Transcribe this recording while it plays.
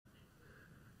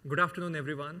Good afternoon,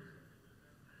 everyone.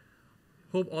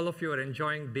 Hope all of you are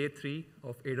enjoying day 3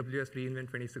 of AWS reInvent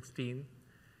 2016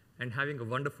 and having a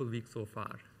wonderful week so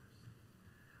far.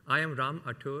 I am Ram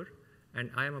Atur, and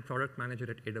I am a product manager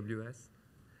at AWS.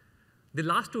 The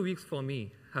last 2 weeks for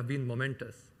me have been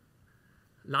momentous.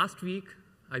 Last week,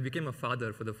 I became a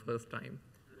father for the first time.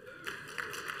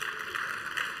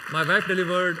 My wife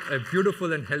delivered a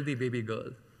beautiful and healthy baby girl.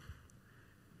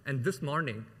 And this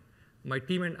morning, my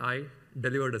team and I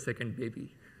delivered a second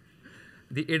baby,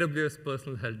 the AWS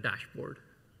Personal Health Dashboard.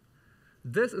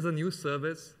 This is a new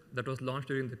service that was launched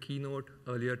during the keynote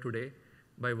earlier today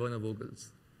by Werner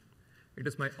Vogels. It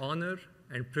is my honor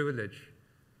and privilege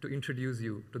to introduce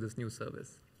you to this new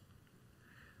service.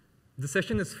 The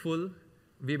session is full.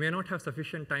 We may not have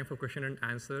sufficient time for question and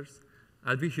answers.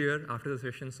 I'll be here after the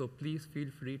session, so please feel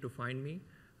free to find me.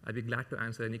 I'll be glad to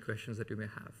answer any questions that you may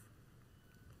have.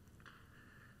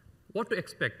 What to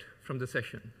expect from the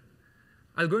session?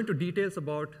 I'll go into details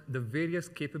about the various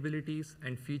capabilities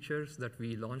and features that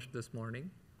we launched this morning,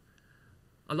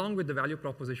 along with the value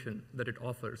proposition that it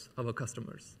offers our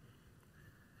customers.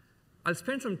 I'll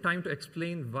spend some time to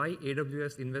explain why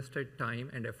AWS invested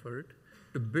time and effort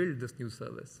to build this new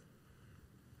service.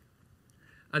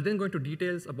 I'll then go into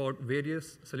details about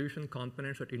various solution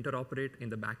components that interoperate in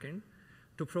the backend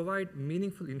to provide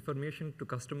meaningful information to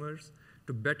customers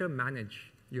to better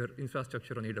manage your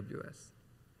infrastructure on AWS.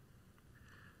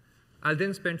 I'll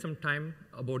then spend some time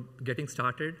about getting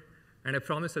started, and I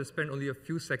promise I'll spend only a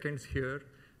few seconds here,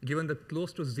 given the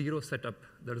close to zero setup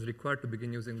that is required to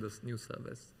begin using this new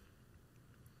service.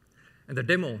 And the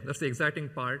demo, that's the exciting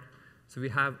part. So we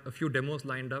have a few demos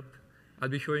lined up. I'll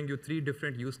be showing you 3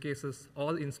 different use cases,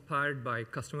 all inspired by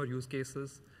customer use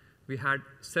cases. We had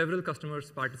several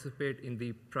customers participate in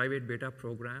the private beta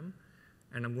program,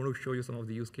 and I'm going to show you some of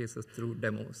the use cases through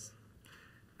demos.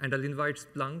 And I'll invite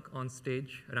Splunk on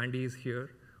stage. Randy is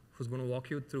here, who's going to walk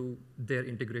you through their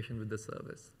integration with the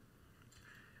service.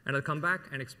 And I'll come back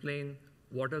and explain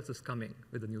what else is coming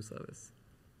with the new service.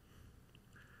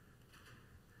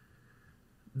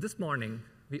 This morning,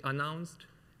 we announced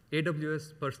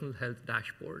AWS Personal Health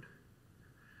Dashboard.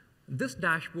 This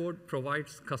dashboard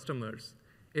provides customers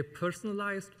a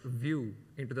personalized view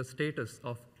into the status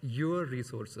of your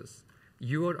resources,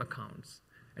 your accounts,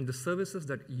 and the services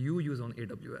that you use on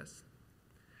AWS.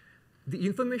 The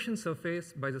information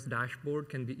surfaced by this dashboard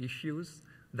can be issues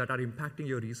that are impacting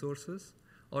your resources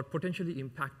or potentially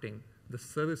impacting the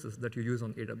services that you use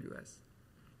on AWS.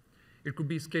 It could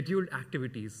be scheduled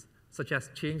activities, such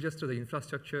as changes to the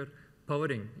infrastructure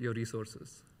powering your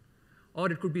resources. Or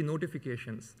it could be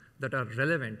notifications that are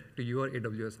relevant to your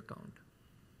AWS account.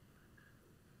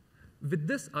 With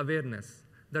this awareness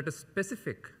that is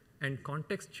specific and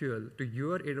contextual to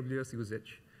your AWS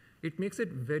usage, it makes it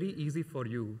very easy for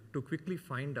you to quickly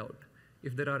find out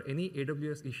if there are any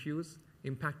AWS issues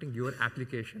impacting your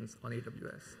applications on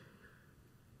AWS.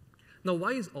 Now,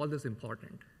 why is all this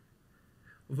important?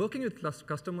 Working with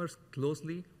customers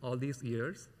closely all these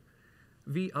years,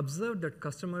 we observed that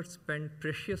customers spend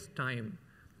precious time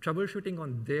troubleshooting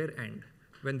on their end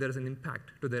when there is an impact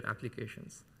to their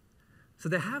applications. So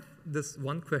they have this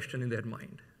one question in their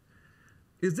mind.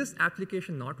 Is this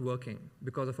application not working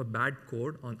because of a bad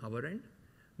code on our end,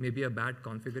 maybe a bad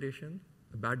configuration,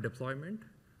 a bad deployment?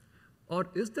 Or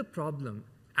is the problem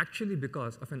actually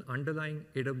because of an underlying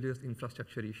AWS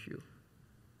infrastructure issue?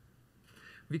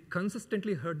 We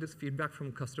consistently heard this feedback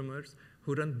from customers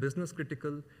who run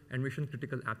business-critical and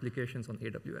mission-critical applications on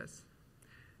AWS.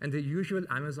 And the usual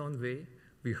Amazon way,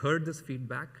 we heard this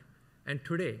feedback, and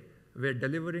today we're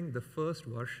delivering the first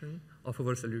version of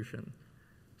our solution.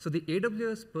 So the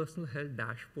AWS Personal Health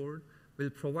Dashboard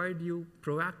will provide you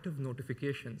proactive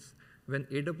notifications when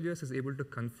AWS is able to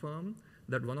confirm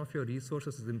that one of your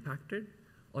resources is impacted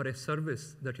or a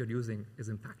service that you're using is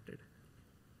impacted.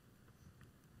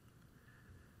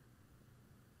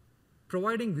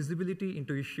 Providing visibility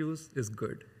into issues is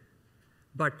good,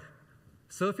 but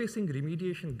surfacing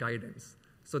remediation guidance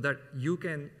so that you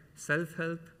can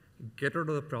self-help, get out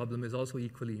of the problem is also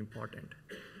equally important.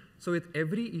 So with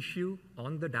every issue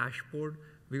on the dashboard,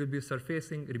 we will be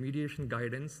surfacing remediation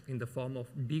guidance in the form of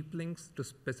deep links to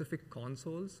specific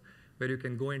consoles where you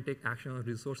can go and take action on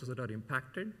resources that are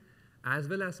impacted, as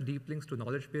well as deep links to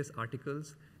knowledge base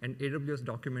articles and AWS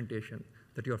documentation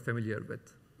that you're familiar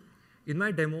with. In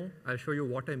my demo, I'll show you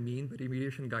what I mean by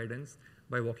remediation guidance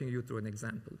by walking you through an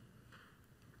example.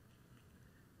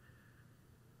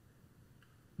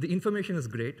 The information is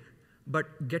great,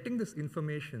 but getting this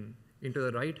information into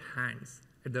the right hands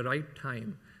at the right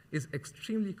time is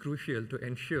extremely crucial to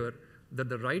ensure that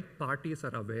the right parties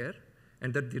are aware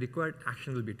and that the required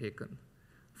action will be taken.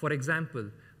 For example,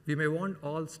 we may want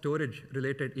all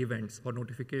storage-related events or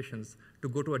notifications to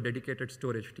go to a dedicated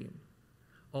storage team,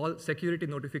 all security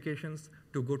notifications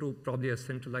to go to probably a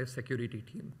centralized security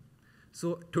team.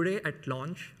 So today at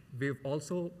launch, we've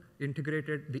also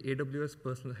integrated the AWS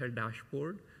Personal Health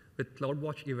Dashboard with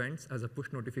CloudWatch events as a push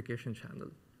notification channel.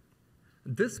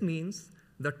 This means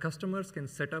that customers can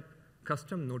set up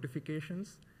custom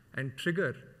notifications and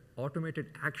trigger automated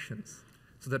actions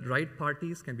so that right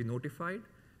parties can be notified,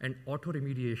 and auto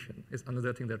remediation is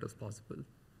another thing that is possible.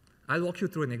 I'll walk you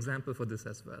through an example for this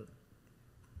as well.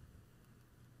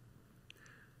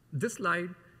 This slide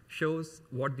shows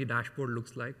what the dashboard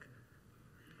looks like.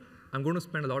 I'm going to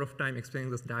spend a lot of time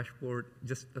explaining this dashboard,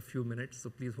 just a few minutes, so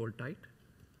please hold tight.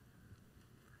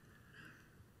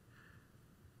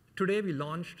 Today, we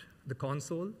launched the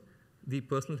console, the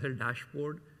Personal Health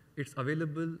Dashboard. It's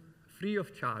available free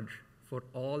of charge for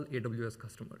all AWS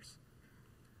customers.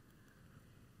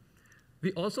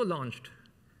 We also launched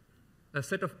a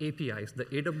set of APIs, the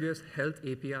AWS Health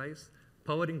APIs,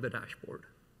 powering the dashboard.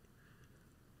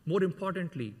 More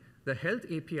importantly, the Health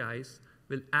APIs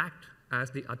will act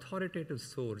as the authoritative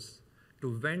source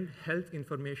to vend health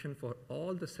information for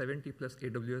all the 70+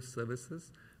 AWS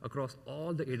services across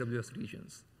all the AWS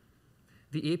regions.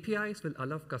 The APIs will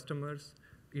allow customers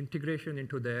integration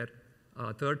into their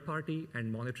third-party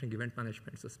and monitoring event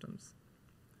management systems.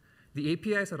 The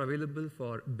APIs are available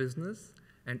for business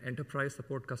and enterprise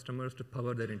support customers to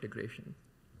power their integration.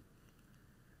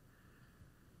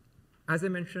 As I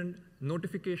mentioned,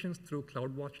 notifications through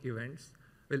CloudWatch events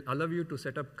will allow you to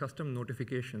set up custom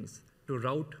notifications to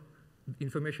route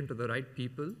information to the right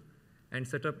people and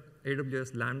set up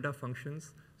AWS Lambda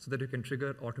functions so that you can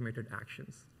trigger automated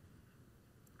actions.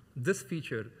 This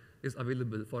feature is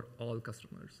available for all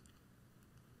customers.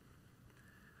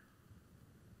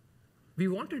 We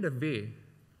wanted a way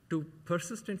to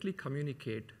persistently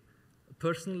communicate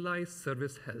personalized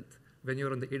service health when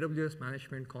you're on the AWS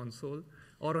Management Console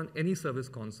or on any service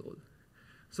console.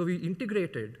 So we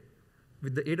integrated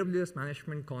with the AWS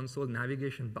Management Console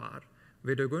navigation bar,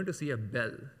 where you're going to see a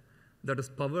bell that is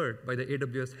powered by the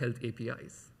AWS Health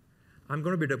APIs. I'm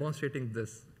going to be demonstrating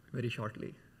this very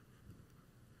shortly.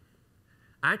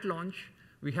 At launch,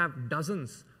 we have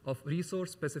dozens of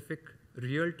resource-specific,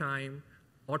 real-time,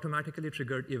 automatically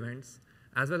triggered events,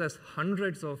 as well as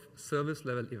hundreds of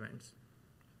service-level events.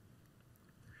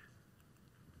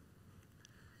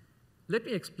 Let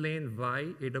me explain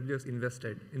why AWS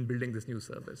invested in building this new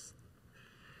service.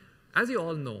 As you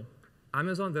all know,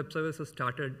 Amazon Web Services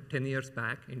started 10 years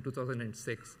back in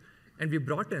 2006, and we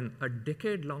brought in a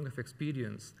decade-long of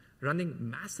experience running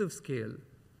massive scale,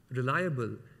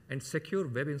 reliable, and secure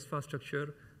web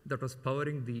infrastructure that was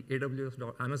powering the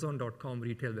Amazon.com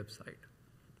retail website.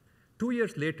 2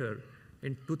 years later,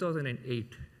 in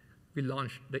 2008, we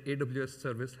launched the AWS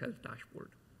Service Health Dashboard.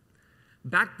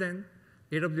 Back then,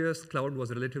 AWS Cloud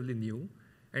was relatively new,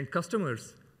 and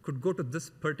customers could go to this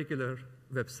particular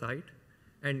website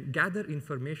and gather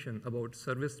information about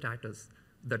service status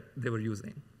that they were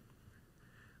using.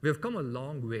 We have come a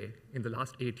long way in the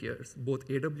last 8 years, both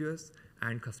AWS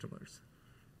and customers.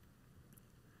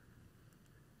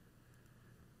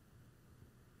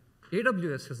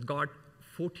 AWS has got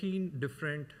 14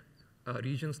 different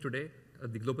regions today.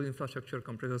 The global infrastructure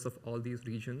comprises of all these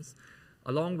regions,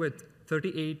 along with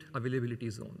 38 availability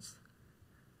zones.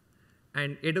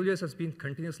 And AWS has been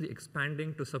continuously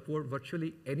expanding to support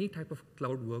virtually any type of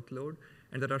cloud workload,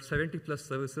 and there are 70+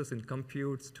 services in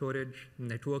compute, storage,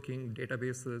 networking,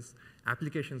 databases,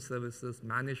 application services,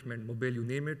 management, mobile, you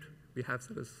name it, we have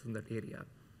services in that area.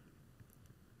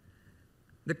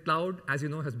 The cloud, as you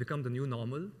know, has become the new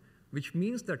normal, which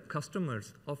means that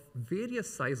customers of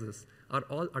various sizes are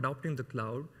all adopting the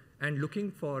cloud and looking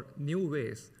for new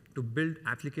ways to build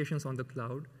applications on the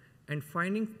cloud and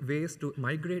finding ways to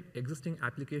migrate existing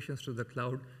applications to the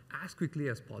cloud as quickly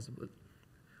as possible.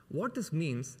 What this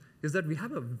means is that we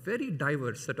have a very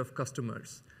diverse set of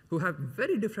customers who have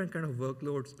very different kind of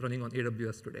workloads running on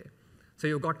AWS today. So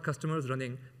you've got customers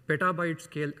running petabyte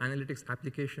scale analytics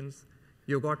applications.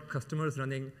 You've got customers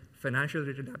running financial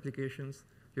related applications.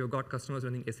 You've got customers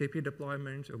running SAP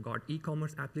deployments. You've got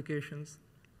e-commerce applications.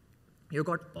 You've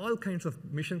got all kinds of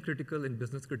mission critical and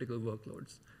business critical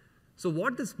workloads. So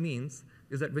what this means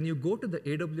is that when you go to the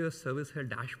AWS Service Health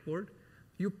Dashboard,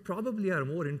 you probably are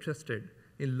more interested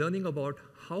in learning about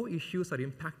how issues are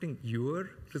impacting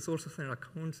your resources and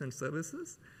accounts and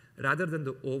services rather than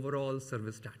the overall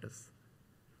service status.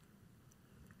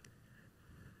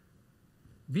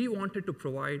 We wanted to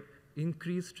provide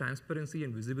increased transparency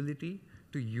and visibility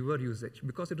to your usage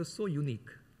because it is so unique.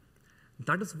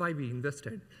 That is why we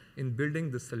invested in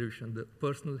building this solution, the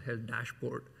Personal Health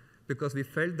Dashboard, because we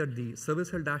felt that the Service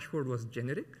Health Dashboard was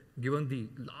generic, given the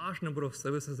large number of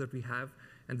services that we have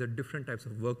and the different types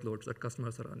of workloads that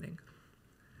customers are running.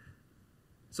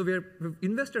 So we've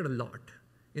invested a lot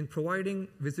in providing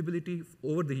visibility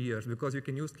over the years, because you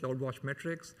can use CloudWatch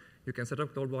metrics, you can set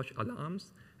up CloudWatch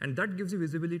alarms, and that gives you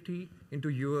visibility into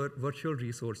your virtual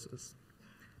resources.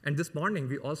 And this morning,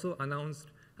 we also announced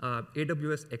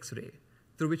AWS X-Ray,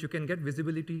 through which you can get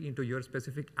visibility into your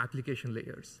specific application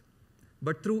layers.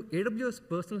 But through AWS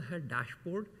Personal Health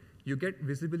Dashboard, you get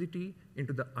visibility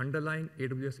into the underlying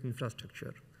AWS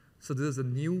infrastructure. So this is a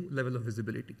new level of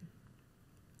visibility.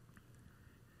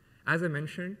 As I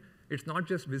mentioned, it's not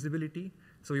just visibility,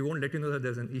 so we won't let you know that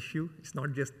there's an issue. It's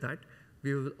not just that.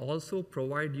 We will also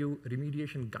provide you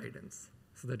remediation guidance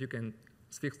so that you can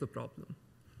fix the problem.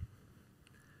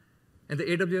 And the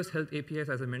AWS Health APIs,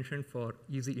 as I mentioned, for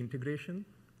easy integration,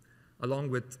 along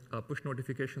with push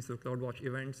notifications to CloudWatch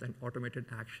events and automated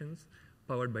actions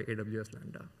powered by AWS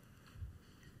Lambda.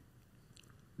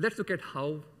 Let's look at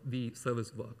how the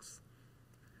service works.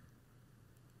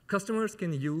 Customers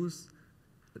can use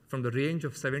from the range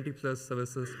of 70+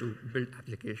 services to build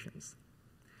applications.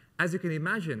 As you can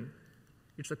imagine,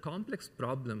 it's a complex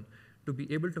problem to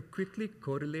be able to quickly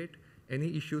correlate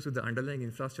any issues with the underlying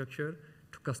infrastructure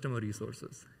to customer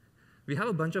resources. We have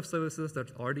a bunch of services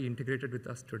that's already integrated with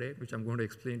us today, which I'm going to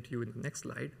explain to you in the next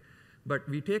slide. But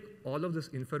we take all of this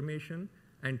information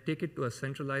and take it to a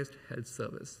centralized health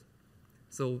service.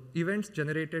 So events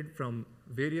generated from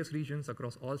various regions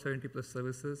across all 70+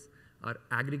 services are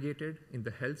aggregated in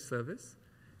the health service,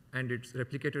 and it's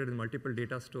replicated in multiple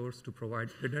data stores to provide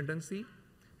redundancy,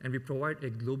 and we provide a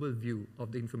global view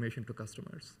of the information to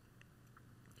customers.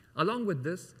 Along with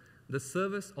this, the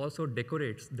service also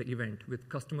decorates the event with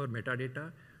customer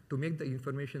metadata to make the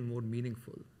information more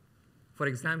meaningful. For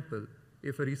example,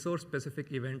 if a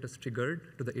resource-specific event is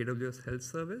triggered to the AWS Health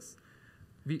Service,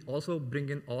 we also bring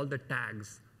in all the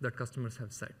tags that customers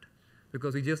have set,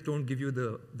 because we just don't give you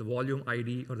the volume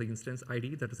ID or the instance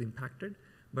ID that is impacted,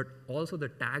 but also the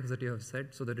tags that you have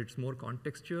set so that it's more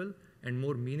contextual and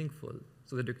more meaningful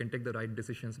so that you can take the right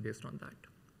decisions based on that.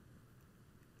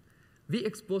 We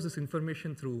expose this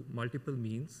information through multiple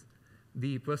means.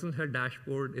 The Personal Health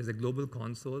Dashboard is a global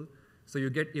console, so you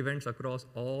get events across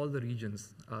all the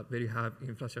regions where you have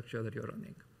infrastructure that you're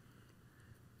running.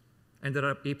 And there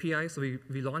are APIs. So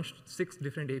we launched 6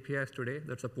 different APIs today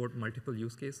that support multiple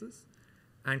use cases.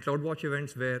 And CloudWatch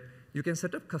events where you can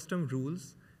set up custom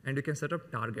rules and you can set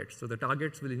up targets. So the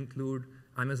targets will include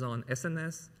Amazon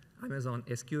SNS, Amazon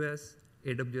SQS,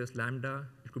 AWS Lambda,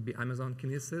 it could be Amazon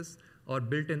Kinesis, or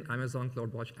built-in Amazon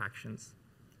CloudWatch actions.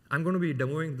 I'm going to be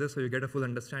demoing this so you get a full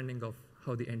understanding of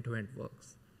how the end-to-end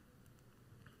works.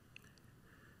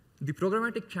 The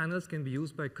programmatic channels can be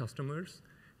used by customers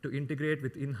to integrate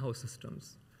with in-house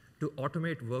systems, to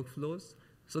automate workflows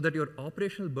so that your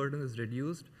operational burden is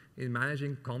reduced in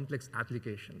managing complex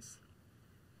applications.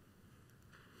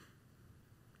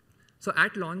 So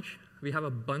at launch, we have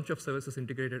a bunch of services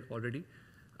integrated already.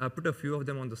 I put a few of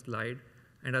them on the slide,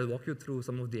 and I'll walk you through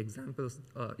some of the examples,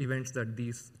 events that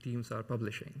these teams are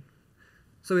publishing.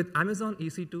 So with Amazon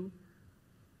EC2,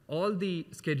 all the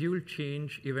scheduled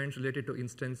change events related to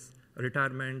instance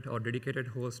retirement or dedicated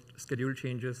host schedule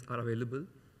changes are available,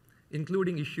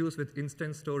 including issues with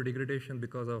instance store degradation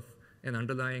because of an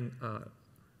underlying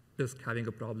disk having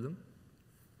a problem.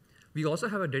 We also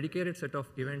have a dedicated set of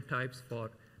event types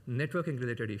for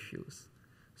networking-related issues.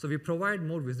 So we provide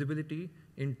more visibility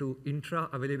into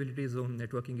intra-availability zone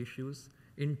networking issues,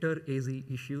 inter-AZ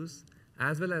issues,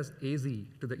 as well as AZ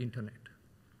to the internet.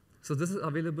 So this is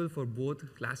available for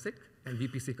both classic and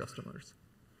VPC customers.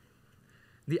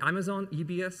 The Amazon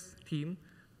EBS team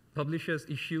publishes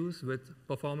issues with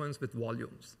performance with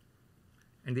volumes.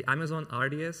 And the Amazon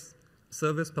RDS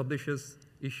service publishes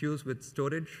issues with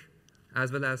storage,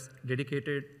 as well as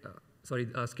dedicated,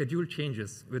 scheduled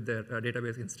changes with their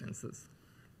database instances.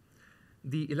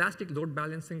 The Elastic Load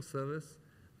Balancing service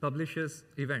publishes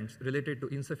events related to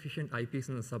insufficient IPs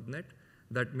in the subnet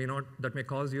that may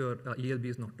cause your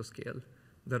ELBs not to scale.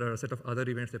 There are a set of other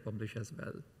events they publish as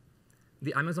well.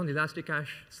 The Amazon ElastiCache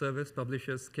service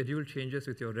publishes scheduled changes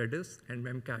with your Redis and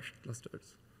Memcache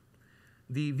clusters.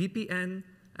 The VPN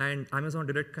and Amazon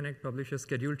Direct Connect publishes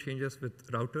scheduled changes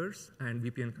with routers and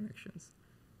VPN connections.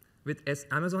 With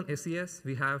Amazon SES,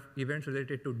 we have events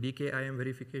related to DKIM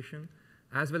verification,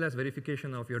 as well as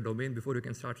verification of your domain before you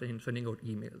can start sending out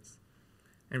emails.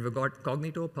 And we've got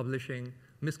Cognito publishing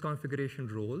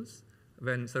misconfiguration roles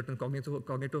when certain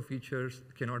Cognito features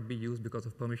cannot be used because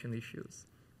of permission issues.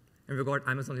 And we've got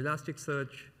Amazon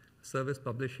Elasticsearch, service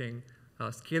publishing,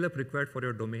 scale-up required for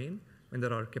your domain when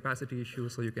there are capacity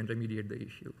issues so you can remediate the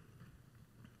issue.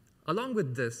 Along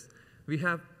with this, we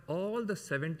have all the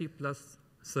 70+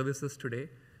 services today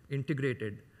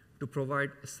integrated to provide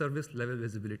service-level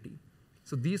visibility.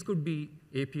 So these could be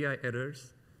API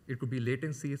errors. It could be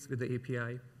latencies with the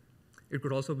API. It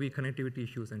could also be connectivity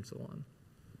issues and so on.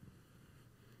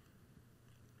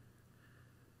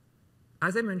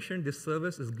 As I mentioned, this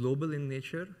service is global in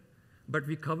nature, but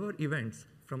we cover events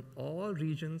from all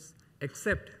regions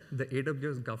except the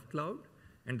AWS GovCloud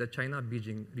and the China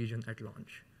Beijing region at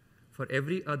launch. For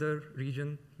every other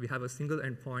region, we have a single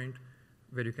endpoint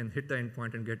where you can hit the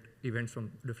endpoint and get events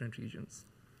from different regions.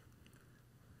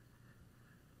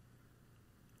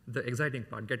 The exciting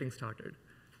part, getting started.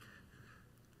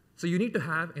 So you need to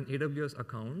have an AWS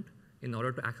account in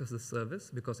order to access the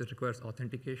service because it requires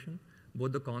authentication.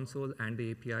 Both the console and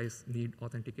the APIs need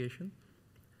authentication.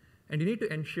 And you need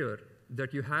to ensure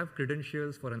that you have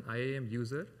credentials for an IAM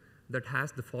user that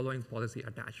has the following policy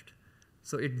attached.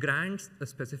 So it grants a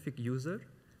specific user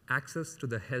access to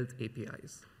the health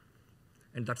APIs.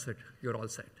 And that's it, you're all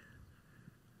set.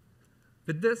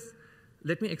 With this,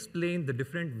 let me explain the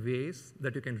different ways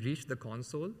that you can reach the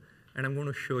console, and I'm going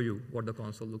to show you what the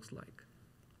console looks like.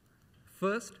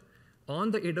 First,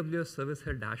 on the AWS Service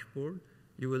Health Dashboard,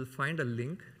 you will find a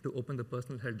link to open the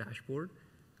Personal Health Dashboard.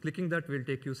 Clicking that will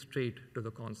take you straight to the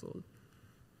console.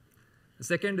 The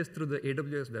second is through the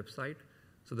AWS website.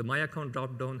 So the My Account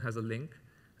dropdown has a link,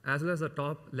 as well as a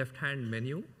top left-hand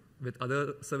menu. With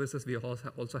other services, we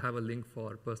also have a link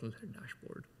for Personal Health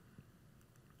Dashboard.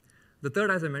 The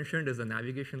third, as I mentioned, is the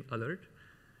navigation alert.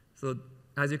 So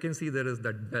as you can see, there is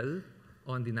that bell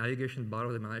on the navigation bar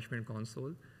of the management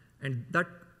console, and that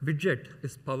widget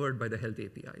is powered by the health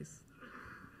APIs.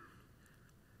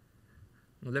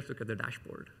 Now let's look at the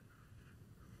dashboard.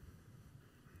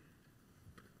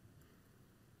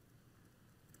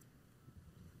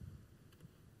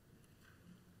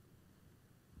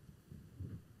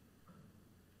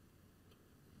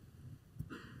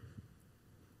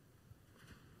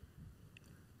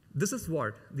 This is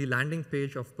what the landing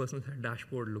page of Personal Health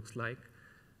Dashboard looks like.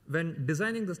 When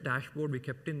designing this dashboard, we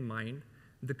kept in mind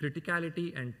the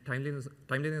criticality and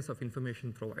timeliness of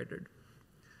information provided.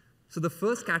 So the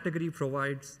first category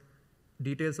provides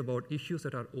details about issues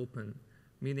that are open,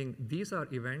 meaning these are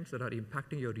events that are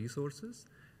impacting your resources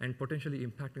and potentially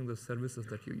impacting the services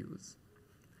that you use.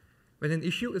 When an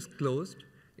issue is closed,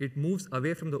 it moves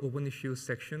away from the open issues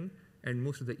section and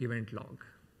moves to the event log.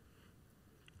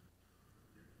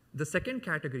 The second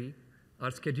category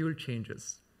are scheduled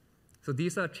changes. So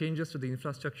these are changes to the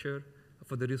infrastructure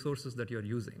for the resources that you're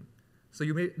using. So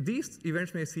these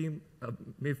events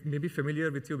may be familiar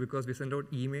with you because we send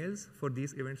out emails for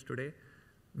these events today.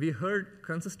 We heard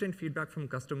consistent feedback from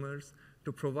customers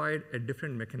to provide a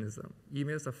different mechanism.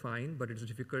 Emails are fine, but it's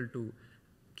difficult to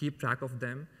keep track of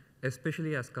them,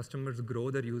 especially as customers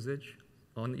grow their usage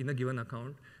in a given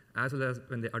account, as well as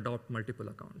when they adopt multiple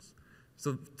accounts.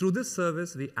 So through this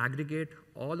service, we aggregate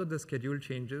all of the scheduled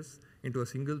changes into a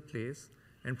single place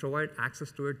and provide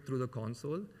access to it through the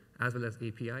console, as well as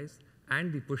APIs,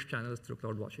 and the push channels through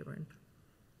CloudWatch event.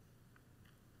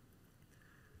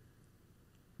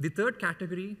 The third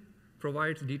category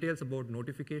provides details about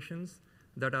notifications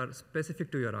that are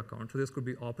specific to your account. So this could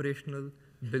be operational,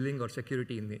 billing, or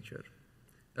security in nature.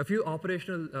 A few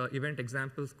operational event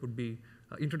examples could be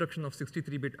introduction of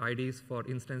 63-bit IDs for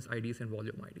instance IDs and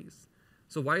volume IDs.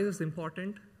 So why is this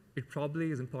important? It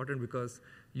probably is important because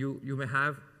you may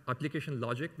have application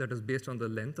logic that is based on the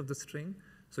length of the string,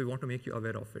 so we want to make you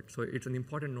aware of it. So it's an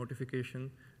important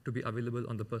notification to be available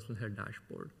on the Personal Health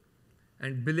Dashboard.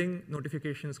 And billing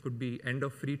notifications could be end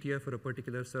of free tier for a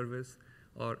particular service,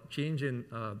 or change in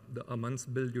a month's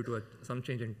bill due to some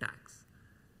change in tax.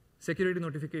 Security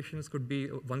notifications could be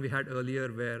one we had earlier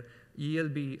where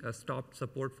ELB stopped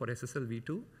support for SSL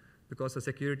v2 because a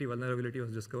security vulnerability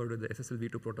was discovered with the SSL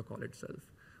v2 protocol itself.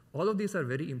 All of these are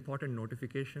very important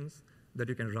notifications that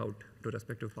you can route to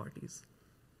respective parties.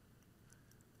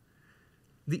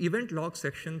 The event log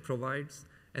section provides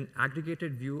an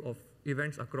aggregated view of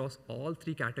events across all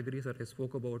three categories that I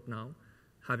spoke about now,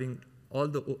 having all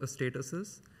the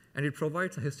statuses, and it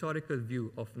provides a historical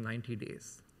view of 90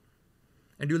 days.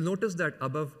 And you'll notice that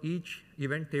above each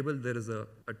event table, there is a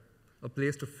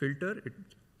place to filter.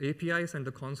 APIs and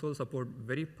the console support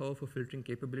very powerful filtering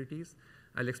capabilities.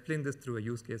 I'll explain this through a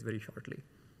use case very shortly.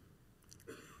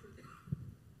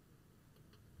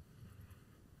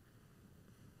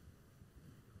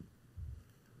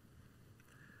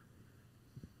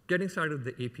 Getting started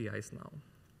with the APIs now.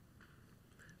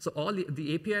 So all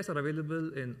the APIs are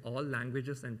available in all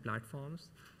languages and platforms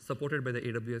supported by the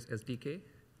AWS SDK.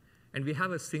 And we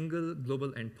have a single global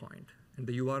endpoint, and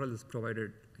the URL is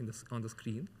provided on the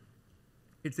screen.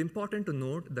 It's important to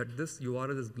note that this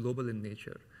URL is global in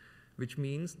nature, which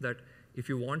means that if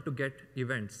you want to get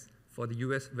events for the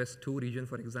US West 2 region,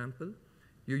 for example,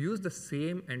 you use the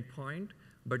same endpoint,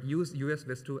 but use US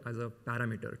West 2 as a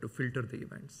parameter to filter the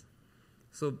events.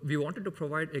 So we wanted to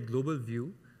provide a global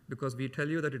view because we tell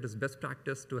you that it is best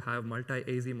practice to have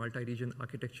multi-AZ, multi-region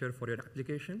architecture for your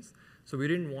applications. So we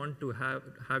didn't want to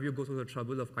have you go through the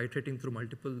trouble of iterating through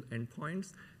multiple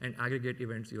endpoints and aggregate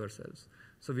events yourselves.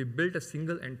 So we built a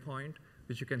single endpoint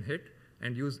which you can hit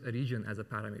and use a region as a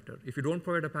parameter. If you don't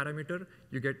provide a parameter,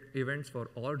 you get events for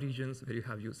all regions where you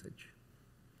have usage.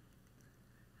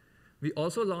 We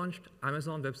also launched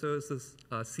Amazon Web Services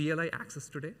CLI access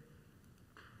today.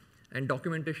 And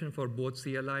documentation for both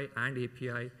CLI and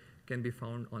API can be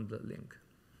found on the link.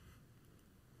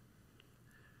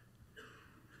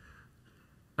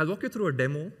 I'll walk you through a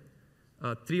demo,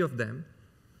 3 of them.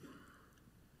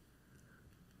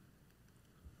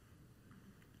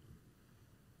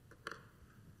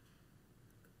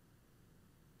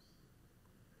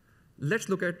 Let's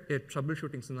look at a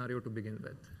troubleshooting scenario to begin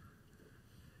with.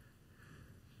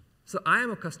 So I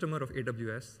am a customer of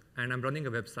AWS, and I'm running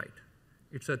a website.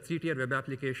 It's a 3-tier web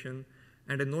application,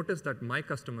 and I noticed that my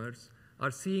customers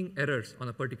are seeing errors on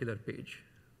a particular page.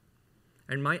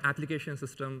 And my application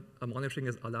system monitoring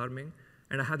is alarming,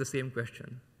 and I have the same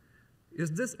question.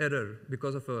 Is this error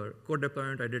because of a code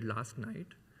deployment I did last night,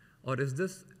 or is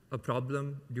this a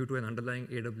problem due to an underlying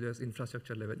AWS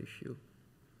infrastructure level issue?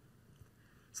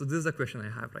 So this is the question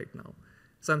I have right now.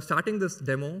 So I'm starting this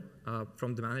demo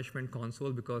from the management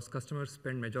console because customers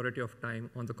spend majority of time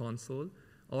on the console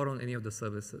or on any of the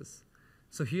services.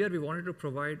 So here we wanted to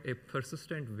provide a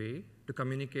persistent way to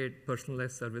communicate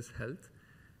personalized service health.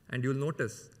 And you'll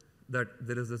notice that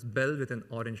there is this bell with an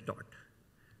orange dot,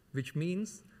 which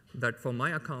means that for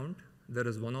my account, there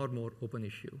is 1 or more open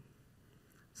issue.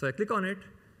 So I click on it,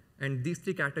 and these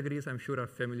 3 categories I'm sure are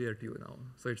familiar to you now.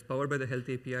 So it's powered by the Health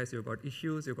APIs, you've got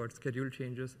issues, you've got schedule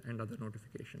changes, and other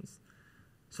notifications.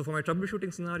 So for my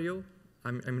troubleshooting scenario,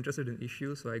 I'm interested in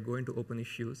issues, so I go into open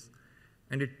issues,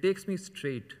 and it takes me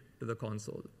straight to the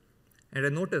console. And I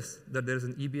notice that there is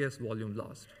an EBS volume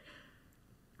lost.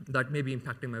 That may be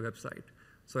impacting my website.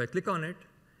 So I click on it,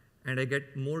 and I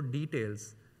get more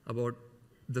details about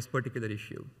this particular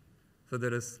issue. So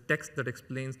there is text that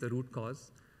explains the root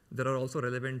cause. There are also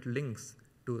relevant links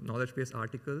to knowledge base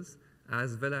articles,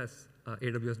 as well as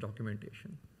AWS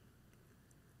documentation.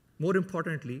 More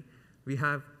importantly, we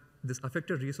have this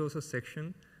affected resources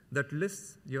section that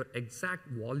lists your exact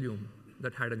volume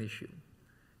that had an issue.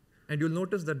 And you'll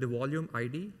notice that the volume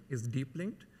ID is deep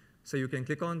linked, so you can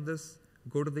click on this,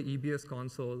 go to the EBS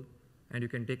console, and you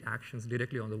can take actions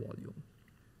directly on the volume.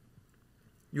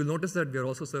 You'll notice that we are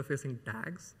also surfacing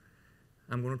tags.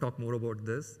 I'm going to talk more about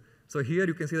this. So here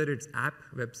you can see that it's app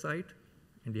website,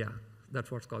 and yeah,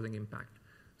 that's what's causing impact.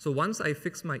 So once I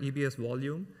fix my EBS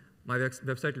volume, my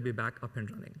website will be back up and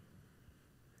running.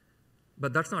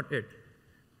 But that's not it.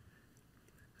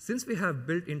 Since we have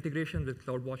built integration with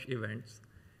CloudWatch events,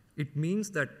 it means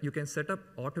that you can set up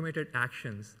automated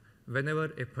actions whenever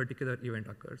a particular event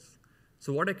occurs.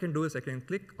 So what I can do is I can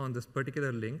click on this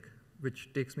particular link, which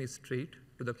takes me straight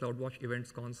to the CloudWatch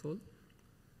events console.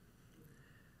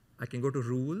 I can go to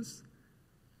rules,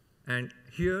 and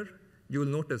here you will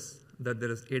notice that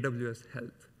there is AWS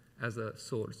Health as a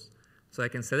source. So I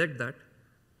can select that.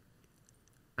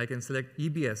 I can select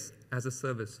EBS as a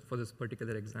service for this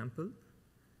particular example.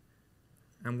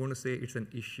 I'm going to say it's an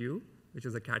issue, which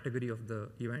is a category of the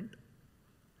event.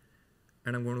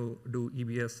 And I'm going to do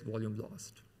EBS volume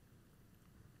lost.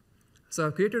 So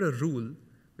I've created a rule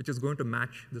which is going to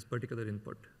match this particular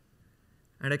input.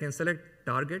 And I can select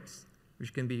targets,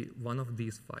 which can be one of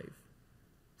these 5.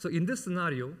 So in this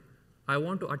scenario, I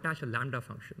want to attach a Lambda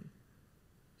function.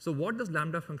 So what this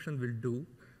Lambda function will do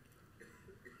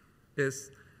is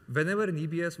whenever an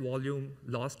EBS volume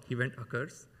lost event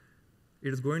occurs,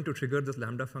 it is going to trigger this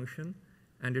Lambda function,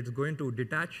 and it's going to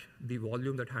detach the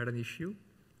volume that had an issue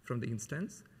from the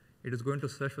instance. It is going to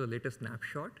search for the latest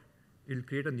snapshot. It will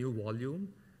create a new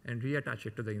volume and reattach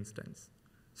it to the instance.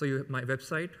 So my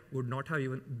website would not have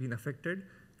even been affected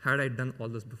had I done all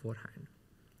this beforehand.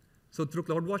 So through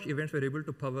CloudWatch events, we're able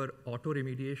to power auto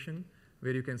remediation,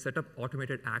 where you can set up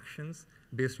automated actions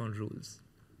based on rules.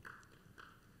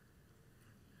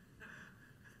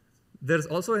 There's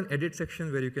also an edit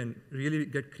section where you can really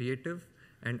get creative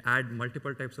and add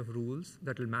multiple types of rules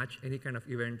that will match any kind of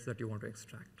events that you want to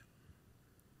extract.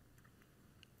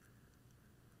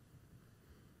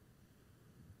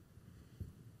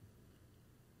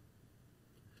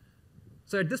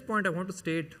 So at this point, I want to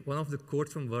state one of the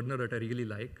quotes from Werner that I really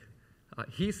like.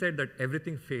 He said that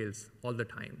everything fails all the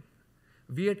time.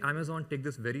 We at Amazon take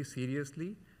this very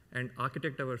seriously and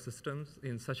architect our systems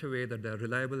in such a way that they're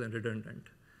reliable and redundant.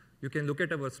 You can look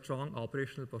at our strong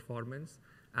operational performance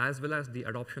as well as the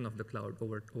adoption of the cloud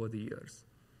over the years.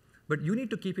 But you need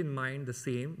to keep in mind the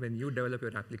same when you develop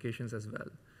your applications as well.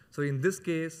 So in this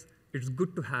case, it's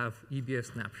good to have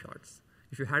EBS snapshots.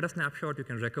 If you had a snapshot, you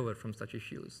can recover from such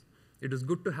issues. It is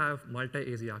good to have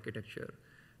multi-AZ architecture.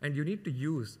 And you need to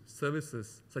use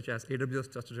services such as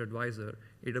AWS Trusted Advisor,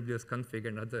 AWS Config,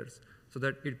 and others, so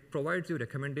that it provides you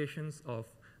recommendations of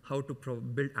how to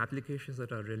build applications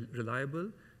that are reliable,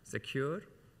 secure,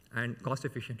 and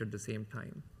cost-efficient at the same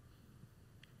time.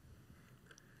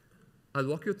 I'll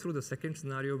walk you through the second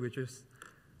scenario, which is,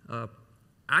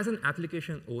 as an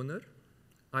application owner,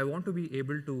 I want to be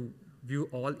able to view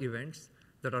all events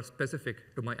that are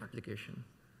specific to my application.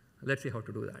 Let's see how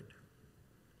to do that.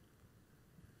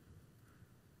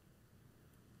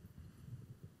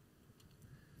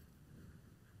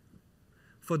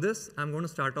 For this, I'm going to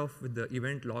start off with the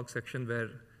event log section where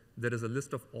there is a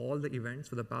list of all the events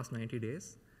for the past 90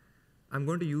 days. I'm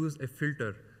going to use a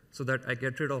filter so that I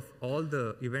get rid of all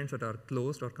the events that are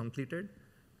closed or completed.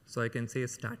 So I can say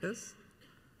status.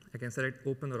 I can select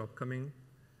open or upcoming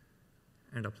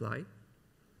and apply.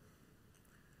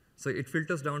 So it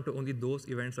filters down to only those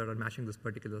events that are matching this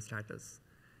particular status.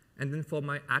 And then for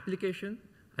my application,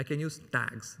 I can use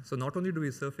tags. So not only do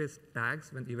we surface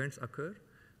tags when events occur,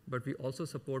 but we also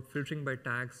support filtering by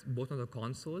tags both on the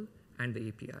console and the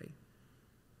API.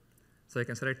 So I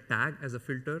can select tag as a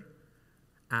filter,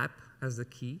 app as the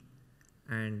key,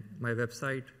 and my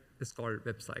website is called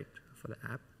website for the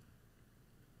app.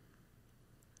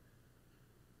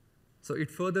 So it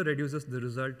further reduces the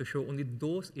result to show only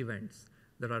those events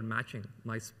that are matching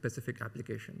my specific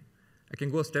application. I can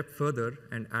go a step further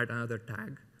and add another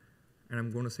tag, and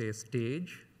I'm going to say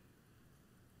stage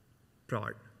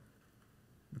prod,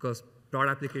 because prod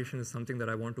application is something that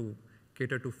I want to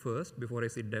cater to first before I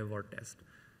say dev or test.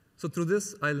 So through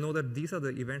this, I'll know that these are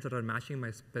the events that are matching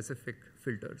my specific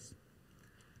filters.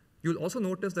 You'll also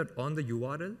notice that on the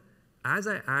URL, as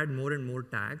I add more and more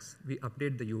tags, we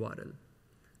update the URL.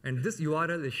 And this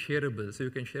URL is shareable, so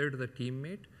you can share it with a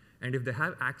teammate. And if they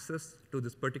have access to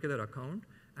this particular account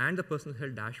and the Personal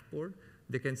Health Dashboard,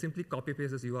 they can simply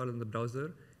copy-paste this URL in the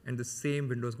browser, and the same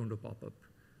window is going to pop up.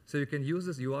 So you can use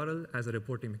this URL as a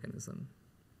reporting mechanism.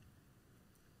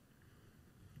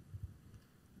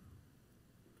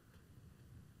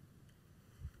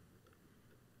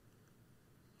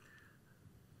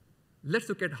 Let's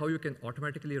look at how you can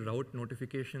automatically route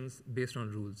notifications based on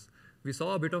rules. We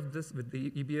saw a bit of this with the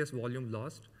EBS volume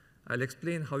lost. I'll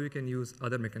explain how you can use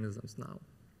other mechanisms now.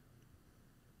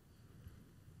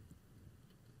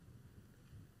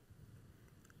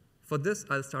 For this,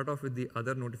 I'll start off with the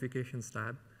Other Notifications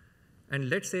tab.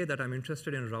 And let's say that I'm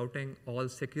interested in routing all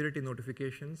security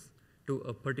notifications to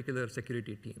a particular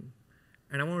security team.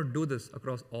 And I want to do this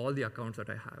across all the accounts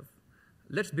that I have.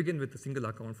 Let's begin with a single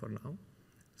account for now.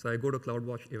 So I go to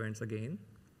CloudWatch events again.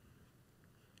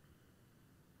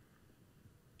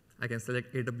 I can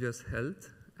select AWS Health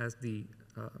as the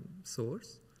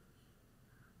source.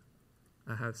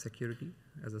 I have security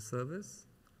as a service.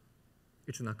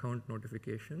 It's an account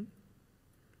notification.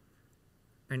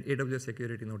 And AWS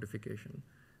security notification.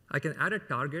 I can add a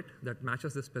target that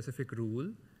matches the specific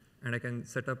rule, and I can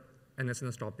set up an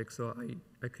SNS topic. So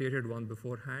I created one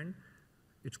beforehand.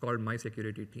 It's called My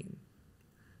Security Team.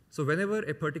 So whenever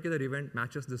a particular event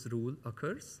matches this rule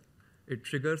occurs, it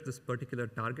triggers this particular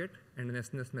target, and an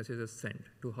SNS message is sent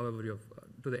to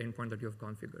to the endpoint that you have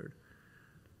configured.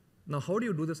 Now, how do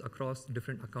you do this across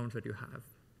different accounts that you have?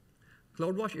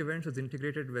 CloudWatch Events is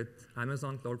integrated with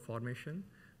Amazon CloudFormation,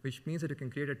 which means that you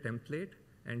can create a template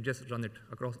and just run it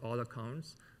across all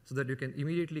accounts so that you can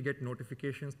immediately get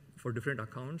notifications for different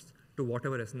accounts to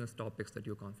whatever SNS topics that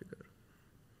you configure.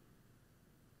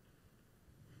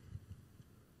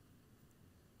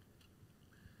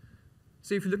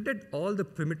 So if you looked at all the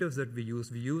primitives that we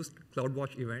used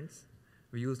CloudWatch events,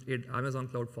 we used Amazon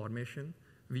CloudFormation,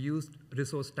 we used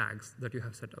resource tags that you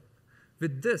have set up.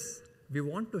 With this, we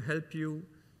want to help you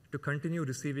to continue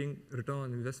receiving return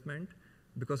on investment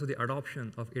because of the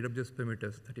adoption of AWS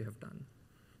primitives that you have done.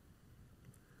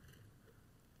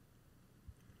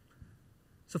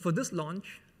 So for this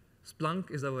launch,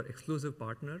 Splunk is our exclusive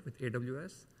partner with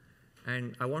AWS,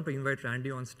 and I want to invite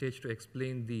Randy on stage to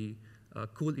explain the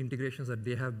cool integrations that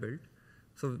they have built.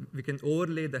 So we can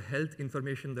overlay the health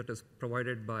information that is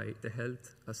provided by the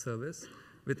health service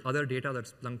with other data that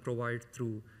Splunk provides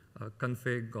through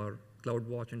config or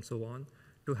CloudWatch and so on.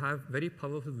 to have very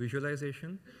powerful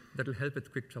visualization that will help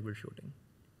with quick troubleshooting.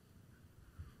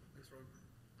 Thanks, Ron.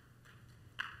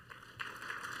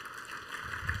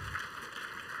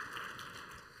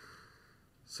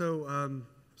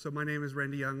 So my name is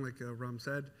Randy Young, like Ram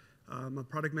said. I'm a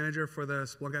product manager for the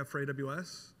Splunk App for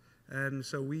AWS. And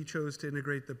so we chose to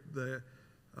integrate the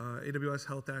AWS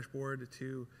Health Dashboard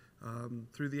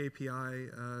through the API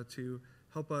to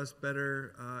help us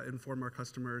better inform our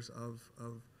customers of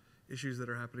issues that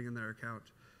are happening in their account.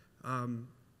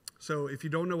 So if you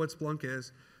don't know what Splunk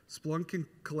is, Splunk can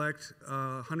collect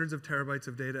hundreds of terabytes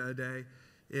of data a day.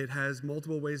 It has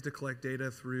multiple ways to collect data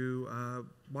through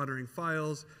monitoring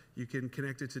files. You can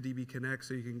connect it to DB Connect,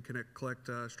 so you can collect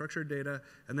structured data.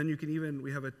 And then you can even,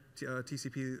 we have a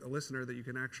TCP listener that you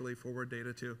can actually forward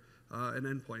data to an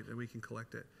endpoint, and we can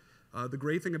collect it. The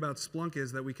great thing about Splunk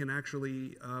is that we can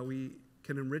actually, we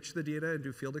can enrich the data and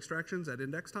do field extractions at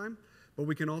index time, but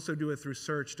we can also do it through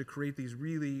search to create these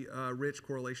really rich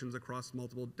correlations across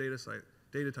multiple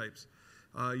data types.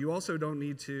 You also don't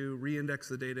need to re-index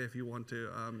the data if you want to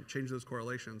change those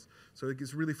correlations. So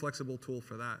it's a really flexible tool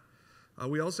for that.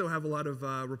 We also have a lot of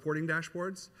reporting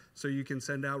dashboards, so you can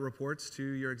send out reports to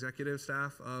your executive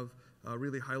staff of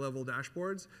really high-level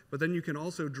dashboards, but then you can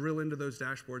also drill into those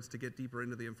dashboards to get deeper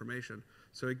into the information.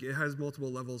 So it has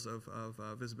multiple levels of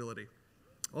visibility.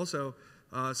 Also,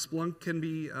 Splunk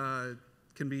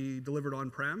can be delivered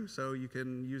on-prem, so you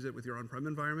can use it with your on-prem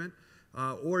environment.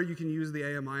 Or you can use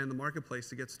the AMI in the marketplace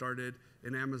to get started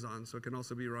in Amazon, so it can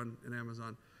also be run in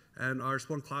Amazon. And our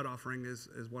Splunk Cloud offering is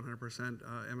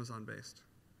 100% Amazon-based.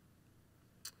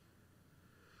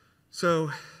 So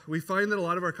we find that a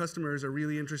lot of our customers are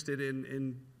really interested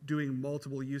in doing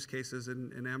multiple use cases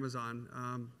in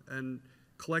Amazon and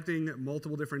collecting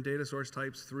multiple different data source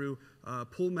types through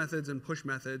pull methods and push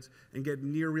methods and get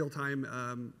near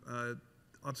real-time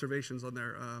observations on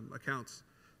their accounts.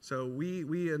 So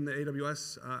we in the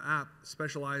AWS app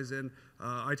specialize in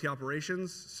IT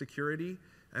operations, security,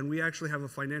 and we actually have a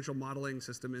financial modeling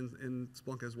system in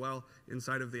Splunk as well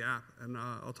inside of the app, and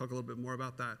I'll talk a little bit more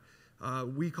about that.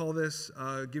 We call this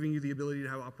giving you the ability to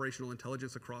have operational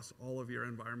intelligence across all of your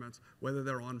environments, whether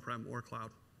they're on-prem or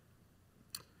cloud.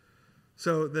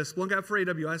 So the Splunk app for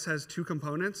AWS has two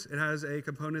components. It has a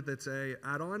component that's an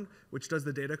add-on, which does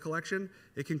the data collection.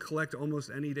 It can collect almost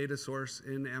any data source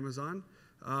in Amazon.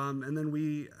 And then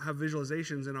we have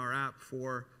visualizations in our app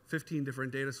for 15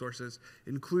 different data sources,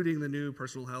 including the new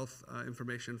personal health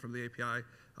information from the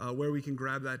API, where we can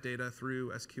grab that data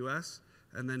through SQS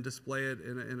and then display it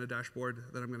in a dashboard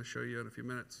that I'm going to show you in a few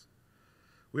minutes.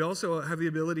 We also have the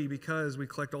ability, because we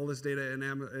collect all this data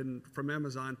from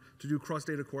Amazon, to do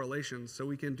cross-data correlations. So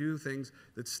we can do things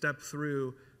that step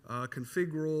through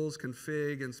config rules,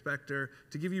 config, inspector,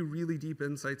 to give you really deep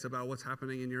insights about what's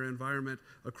happening in your environment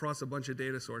across a bunch of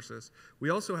data sources.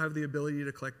 We also have the ability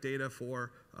to collect data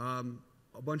for a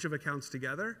bunch of accounts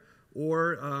together,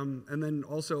 and then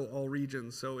also all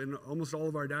regions. So in almost all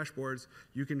of our dashboards,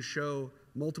 you can show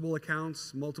multiple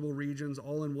accounts, multiple regions,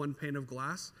 all in one pane of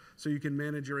glass, so you can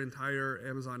manage your entire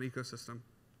Amazon ecosystem.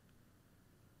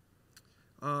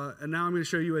 And now I'm going to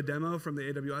show you a demo from the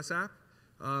AWS app.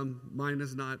 Mine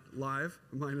is not live,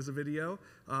 mine is a video,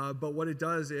 but what it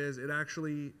does is it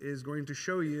actually is going to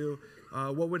show you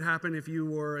what would happen if you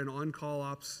were an on-call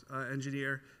ops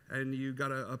engineer and you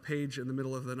got a page in the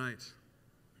middle of the night.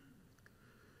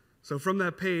 So from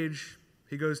that page,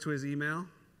 he goes to his email.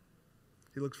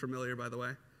 He looks familiar, by the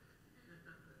way.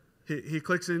 He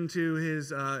clicks into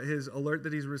his alert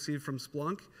that he's received from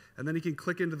Splunk, and then he can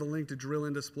click into the link to drill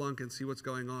into Splunk and see what's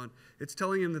going on. It's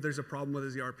telling him that there's a problem with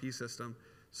his ERP system.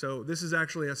 So this is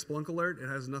actually a Splunk alert. It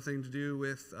has nothing to do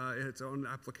with its own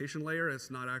application layer. It's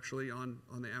not actually on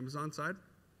the Amazon side.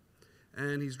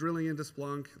 And he's drilling into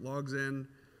Splunk, logs in,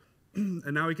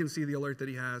 and now he can see the alert that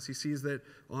he has. He sees that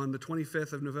on the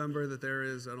 25th of November that there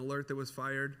is an alert that was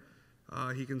fired.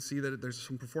 He can see that there's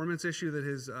some performance issue that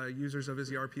his users of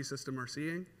his ERP system are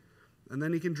seeing. And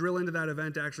then he can drill into that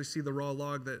event to actually see the raw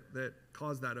log that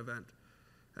caused that event.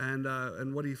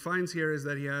 And what he finds here is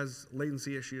that he has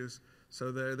latency issues. So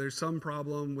there's some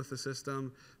problem with the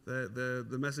system,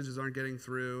 the messages aren't getting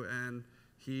through, and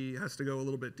he has to go a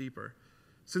little bit deeper.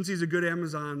 Since he's a good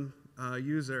Amazon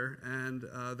user and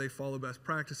they follow best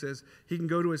practices, he can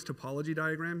go to his topology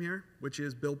diagram here, which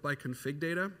is built by config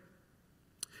data.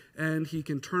 And he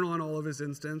can turn on all of his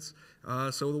instance.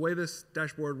 So the way this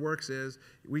dashboard works is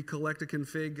we collect a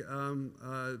config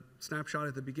snapshot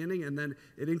at the beginning, and then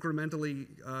it incrementally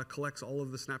collects all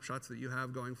of the snapshots that you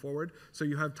have going forward. So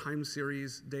you have time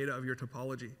series data of your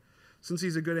topology. Since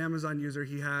he's a good Amazon user,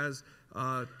 he has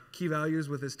key values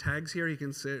with his tags here. He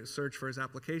can search for his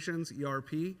applications,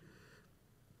 ERP,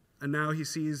 and now he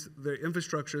sees the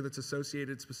infrastructure that's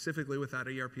associated specifically with that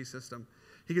ERP system.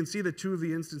 He can see that 2 of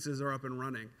the instances are up and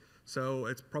running, so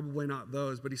it's probably not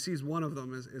those, but he sees one of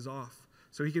them is off.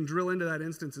 So he can drill into that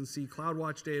instance and see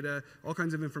CloudWatch data, all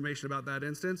kinds of information about that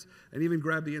instance, and even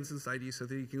grab the instance ID so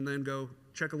that he can then go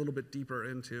check a little bit deeper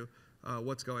into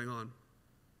what's going on.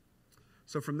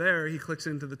 So from there, he clicks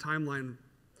into the timeline.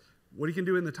 What he can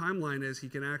do in the timeline is he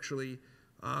can actually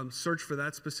search for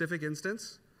that specific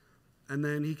instance, and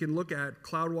then he can look at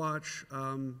CloudWatch,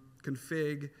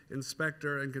 config,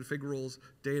 inspector, and config rules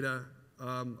data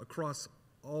across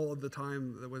all of the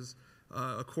time that was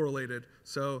correlated.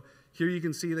 So here you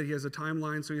can see that he has a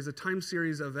timeline. So he has a time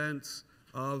series events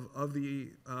of the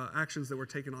actions that were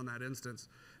taken on that instance.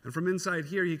 And from inside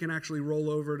here, you can actually roll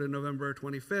over to November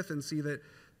 25th and see that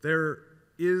there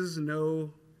is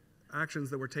no actions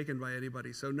that were taken by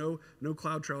anybody. So no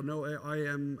CloudTrail, no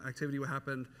IAM activity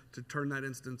happened to turn that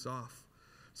instance off.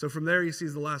 So from there, he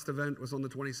sees the last event was on the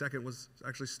 22nd, was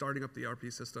actually starting up the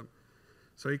ERP system.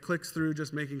 So he clicks through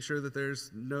just making sure that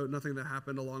there's nothing that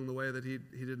happened along the way that he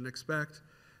didn't expect.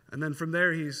 And then from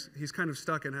there, he's kind of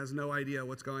stuck and has no idea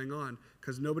what's going on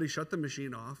because nobody shut the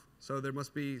machine off. So there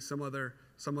must be some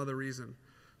other reason.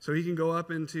 So he can go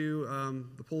up into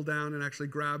the pull down and actually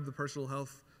grab the personal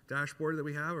health dashboard that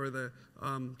we have, or the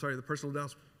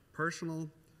personal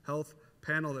health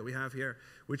panel that we have here,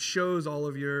 which shows all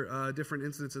of your different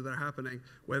instances that are happening,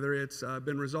 whether it's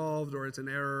been resolved or it's an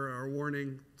error or a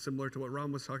warning, similar to what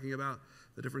Ram was talking about,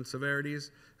 the different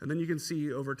severities. And then you can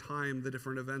see over time the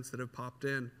different events that have popped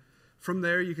in. From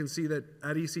there, you can see that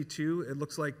at EC2, it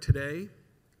looks like today,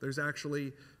 there's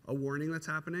actually a warning that's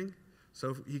happening.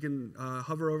 So he can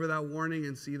hover over that warning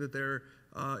and see that there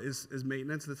is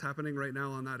maintenance that's happening right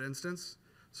now on that instance.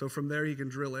 So from there, he can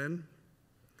drill in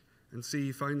and see,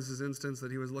 he finds his instance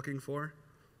that he was looking for.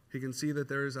 He can see that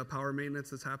there's a power maintenance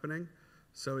that's happening.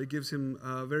 So it gives him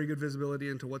very good visibility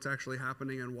into what's actually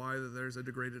happening and why there's a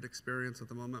degraded experience at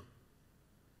the moment.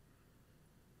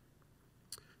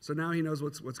 So now he knows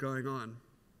what's going on.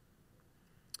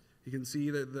 He can see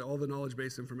that all the knowledge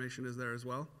base information is there as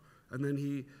well. And then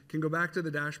he can go back to the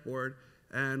dashboard,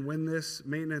 and when this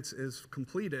maintenance is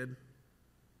completed,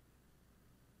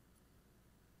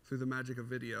 through the magic of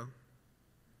video,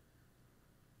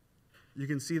 you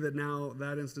can see that now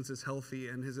that instance is healthy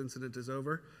and his incident is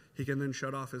over. He can then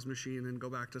shut off his machine and go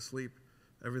back to sleep.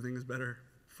 Everything is better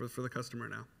for the customer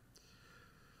now.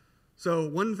 So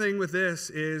one thing with this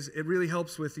is it really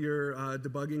helps with your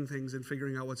debugging things and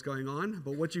figuring out what's going on.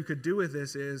 But what you could do with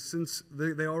this is, since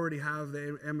they already have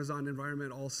the Amazon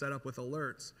environment all set up with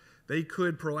alerts, they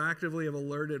could proactively have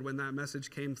alerted when that message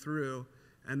came through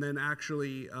and then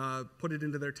actually put it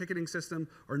into their ticketing system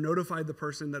or notified the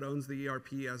person that owns the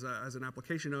ERP as an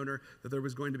application owner that there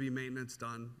was going to be maintenance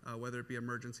done, whether it be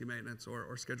emergency maintenance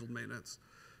or scheduled maintenance.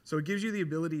 So it gives you the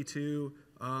ability to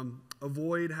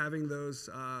avoid having those,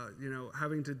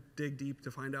 having to dig deep to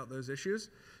find out those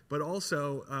issues. But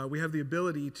also, we have the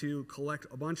ability to collect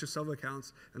a bunch of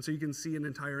sub-accounts, and so you can see an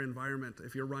entire environment.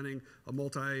 If you're running a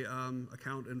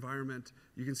multi-account environment,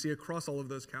 you can see across all of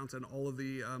those accounts and all of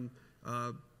the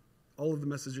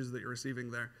messages that you're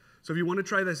receiving there. So if you want to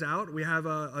try this out, we have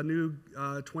a new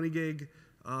 20 gig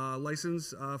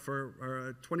license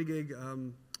or a 20 gig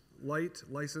Lite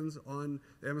license on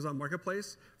the Amazon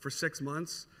Marketplace for 6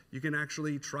 months. You can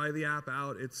actually try the app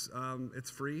out. It's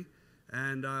free,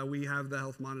 and we have the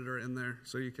health monitor in there,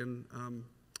 so you can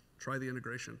try the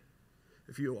integration.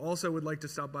 If you also would like to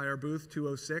stop by our booth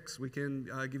 206, we can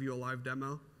give you a live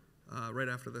demo right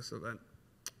after this event.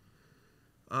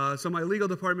 So my legal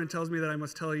department tells me that I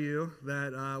must tell you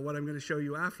that what I'm going to show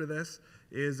you after this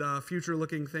is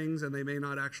future-looking things, and they may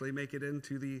not actually make it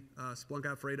into the Splunk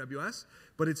App for AWS,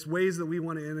 but it's ways that we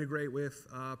want to integrate with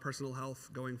personal health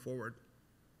going forward.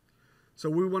 So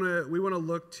we want to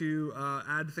look to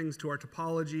add things to our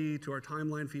topology, to our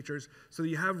timeline features, so that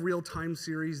you have real time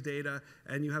series data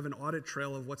and you have an audit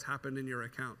trail of what's happened in your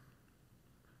account.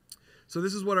 So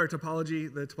this is what the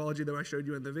topology that I showed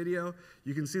you in the video.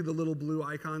 You can see the little blue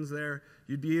icons there.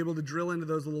 You'd be able to drill into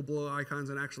those little blue icons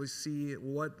and actually see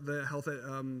what the health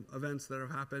events that have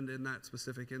happened in that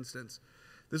specific instance.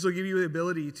 This will give you the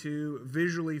ability to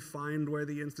visually find where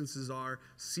the instances are,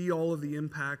 see all of the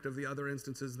impact of the other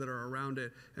instances that are around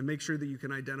it, and make sure that you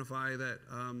can identify that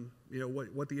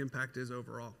what the impact is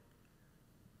overall.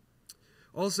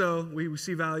 Also, we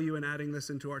see value in adding this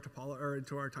into our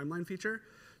timeline feature,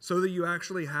 so that you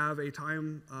actually have a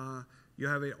time, you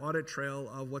have an audit trail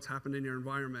of what's happened in your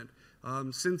environment.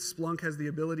 Since Splunk has the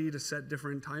ability to set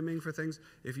different timing for things,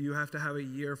 if you have to have a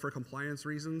year for compliance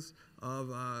reasons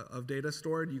of data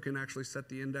stored, you can actually set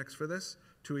the index for this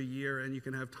to a year, and you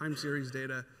can have time series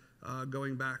data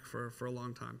going back for a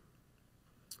long time.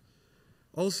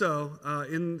 Also,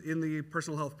 in the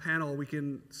personal health panel, we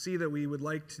can see that we would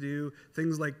like to do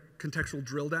things like contextual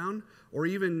drill down, or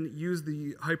even use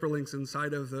the hyperlinks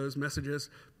inside of those messages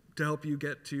to help you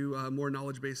get to more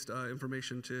knowledge-based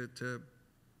information to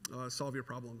solve your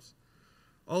problems.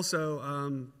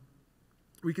 Also,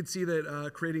 we could see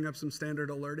that creating up some standard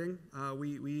alerting.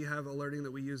 We have alerting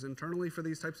that we use internally for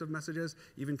these types of messages,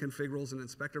 even config rules and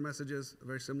inspector messages,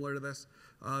 very similar to this,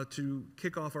 to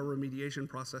kick off our remediation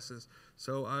processes.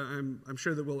 So I'm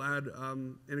sure that we'll add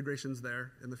integrations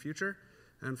there in the future.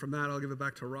 And from that, I'll give it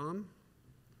back to Ram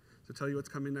to tell you what's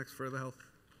coming next for the health.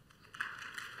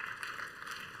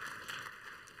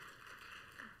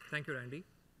 Thank you, Randy.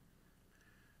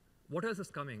 What else is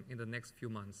coming in the next few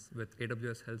months with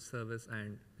AWS Health Service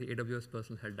and the AWS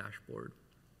Personal Health Dashboard?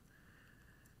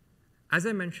 As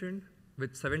I mentioned,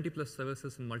 with 70+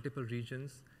 services in multiple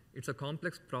regions, it's a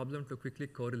complex problem to quickly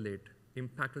correlate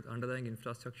impact with underlying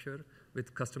infrastructure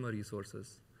with customer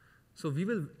resources. So we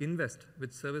will invest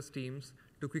with service teams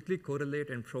to quickly correlate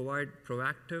and provide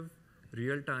proactive,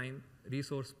 real-time,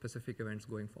 resource-specific events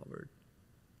going forward.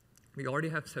 We already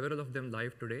have several of them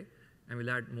live today, and we'll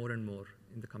add more and more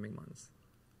in the coming months.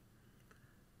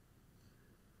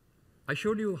 I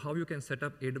showed you how you can set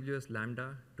up AWS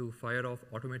Lambda to fire off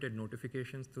automated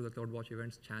notifications to the CloudWatch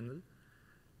events channel.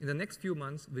 In the next few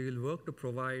months, we will work to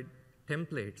provide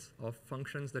templates of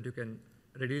functions that you can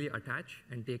readily attach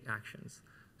and take actions.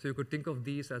 So you could think of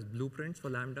these as blueprints for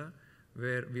Lambda,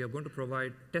 where we are going to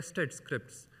provide tested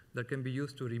scripts that can be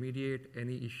used to remediate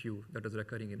any issue that is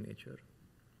recurring in nature.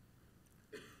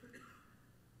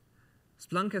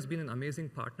 Splunk has been an amazing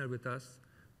partner with us.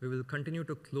 We will continue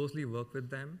to closely work with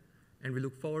them, and we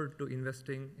look forward to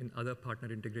investing in other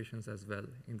partner integrations as well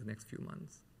in the next few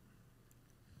months.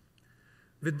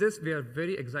 With this, we are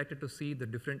very excited to see the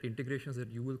different integrations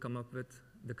that you will come up with,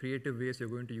 the creative ways you're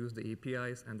going to use the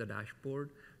APIs and the dashboard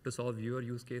to solve your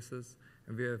use cases,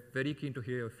 and we are very keen to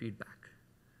hear your feedback.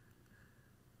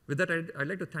 With that, I'd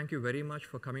like to thank you very much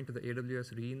for coming to the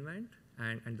AWS reInvent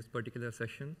and this particular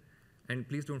session. And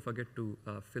please don't forget to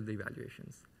fill the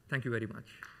evaluations. Thank you very much.